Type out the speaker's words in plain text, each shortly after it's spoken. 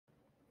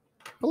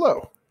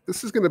Hello,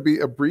 this is going to be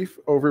a brief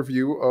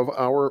overview of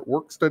our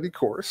work study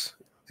course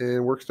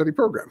and work study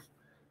program.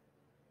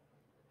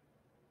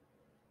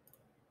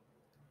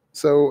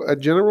 So a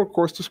general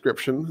course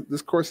description,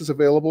 this course is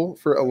available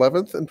for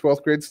 11th and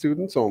 12th grade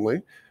students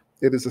only.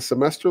 It is a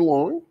semester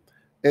long,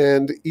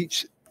 and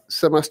each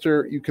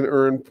semester you can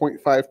earn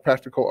 0.5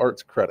 practical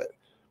arts credit.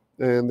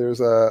 And there's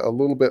a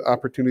little bit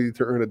opportunity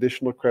to earn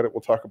additional credit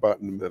we'll talk about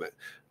in a minute.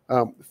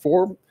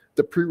 For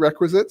the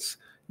prerequisites,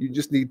 you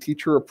just need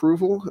teacher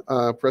approval.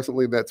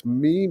 Presently, that's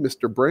me,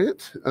 Mr.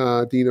 Brandt,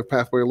 Dean of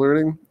Pathway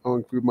Learning. I'll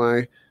include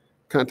my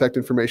contact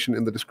information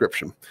in the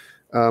description.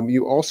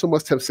 You also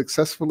must have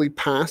successfully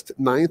passed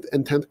 9th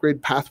and 10th grade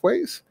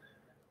pathways.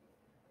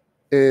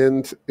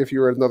 And if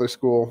you're at another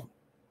school,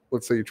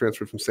 let's say you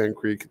transferred from Sand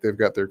Creek, they've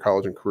got their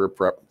college and career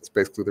prep. It's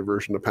basically their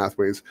version of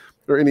pathways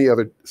or any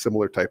other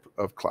similar type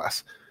of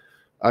class.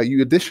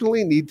 You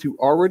additionally need to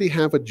already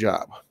have a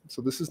job.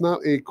 So this is not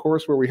a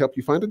course where we help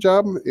you find a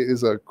job. It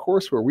is a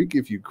course where we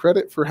give you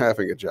credit for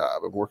having a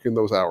job and working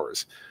those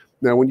hours.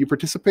 Now, when you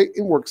participate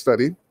in work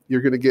study, you're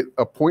going to get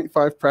a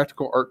 0.5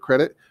 practical art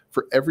credit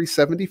for every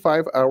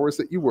 75 hours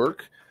that you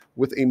work,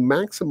 with a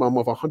maximum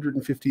of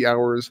 150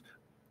 hours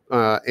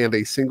and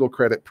a single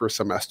credit per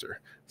semester.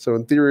 So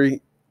in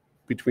theory,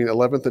 between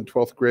 11th and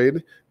 12th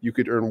grade, you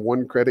could earn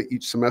 1 credit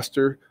each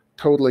semester,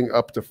 totaling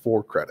up to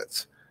 4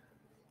 credits.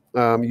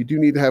 You do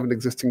need to have an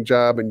existing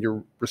job, and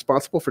you're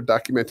responsible for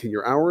documenting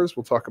your hours.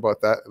 We'll talk about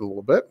that in a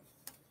little bit.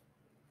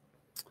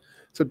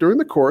 So during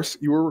the course,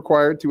 you are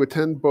required to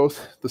attend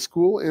both the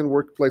school and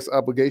workplace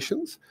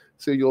obligations.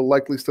 So you'll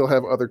likely still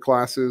have other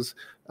classes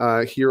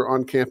here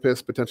on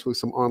campus, potentially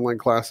some online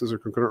classes or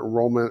concurrent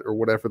enrollment or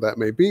whatever that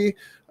may be.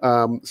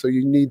 So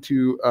you need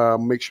to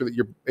make sure that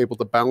you're able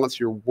to balance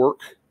your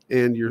work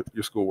and your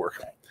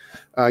schoolwork.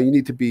 You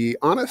need to be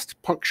honest,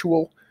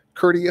 punctual,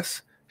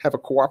 courteous, have a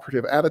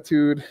cooperative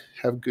attitude,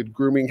 have good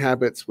grooming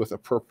habits with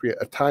appropriate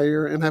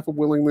attire, and have a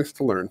willingness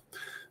to learn.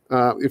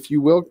 If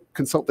you will,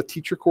 consult the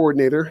teacher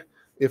coordinator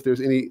if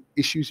there's any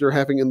issues you're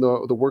having in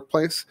the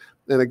workplace.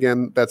 And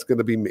again, that's going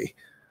to be me.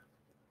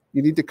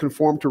 You need to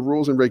conform to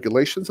rules and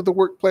regulations of the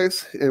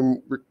workplace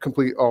and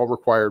complete all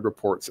required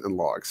reports and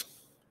logs.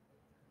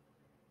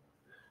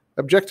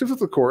 Objectives of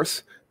the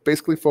course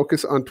basically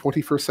focus on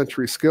 21st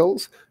century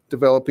skills,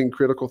 developing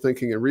critical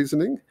thinking and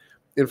reasoning,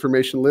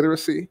 information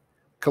literacy,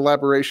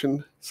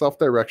 collaboration,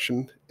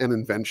 self-direction, and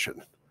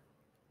invention.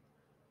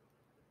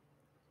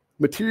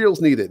 Materials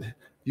needed.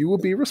 You will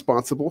be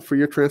responsible for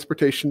your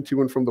transportation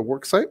to and from the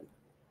work site.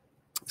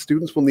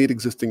 Students will need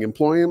existing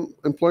employment,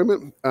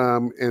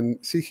 and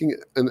seeking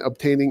and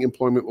obtaining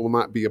employment will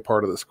not be a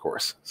part of this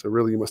course. So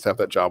really, you must have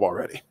that job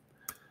already.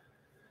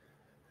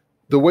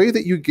 The way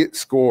that you get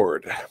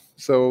scored.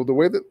 So the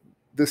way that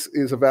this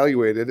is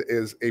evaluated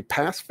is a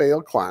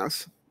pass-fail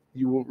class.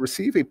 You will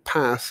receive a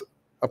pass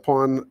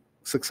upon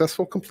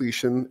successful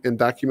completion and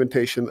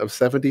documentation of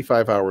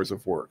 75 hours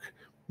of work.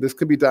 This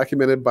can be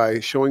documented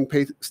by showing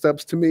pay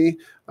stubs to me.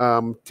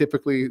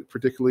 Typically,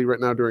 particularly right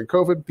now during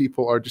COVID,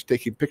 people are just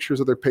taking pictures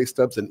of their pay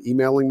stubs and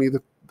emailing me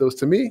those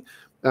to me.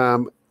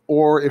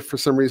 Or if for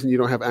some reason you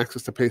don't have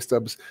access to pay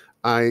stubs,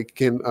 I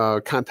can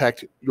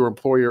contact your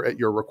employer at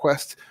your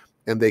request,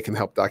 and they can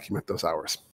help document those hours.